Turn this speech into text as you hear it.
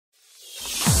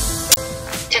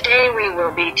Today we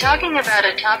will be talking about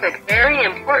a topic very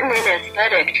important in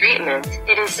aesthetic treatments.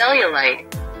 It is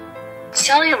cellulite.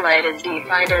 Cellulite is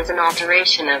defined as an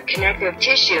alteration of connective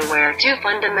tissue where two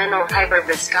fundamental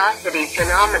hyperviscosity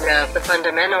phenomena of the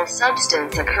fundamental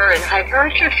substance occur in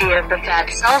hypertrophy of the fat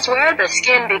cells where the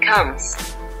skin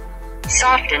becomes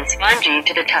soft and spongy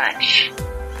to the touch.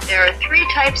 There are three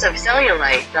types of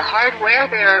cellulite: the hard where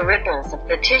there are ripples of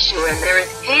the tissue and there is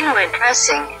pain when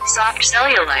pressing. Soft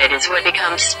cellulite is what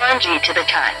becomes spongy to the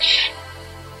touch.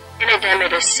 In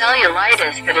edematous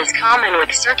cellulitis that is common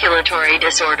with circulatory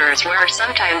disorders where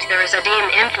sometimes there is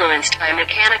edema influenced by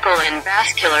mechanical and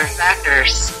vascular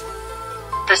factors.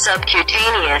 The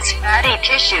subcutaneous fatty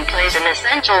tissue plays an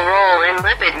essential role in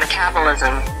lipid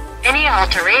metabolism. Any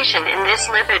alteration in this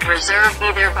lipid reserve,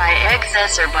 either by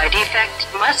excess or by defect,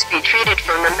 must be treated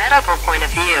from the medical point of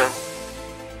view.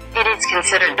 It is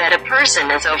considered that a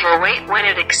person is overweight when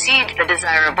it exceeds the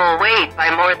desirable weight by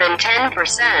more than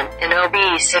 10%, and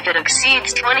obese if it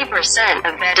exceeds 20%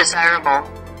 of that desirable.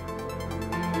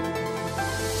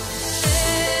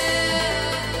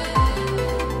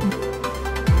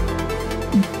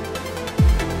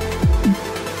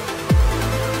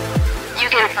 You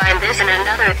can find this and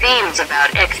other themes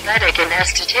about aesthetic and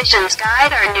esthetician's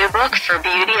guide, our new book for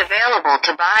beauty, available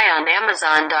to buy on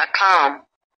Amazon.com.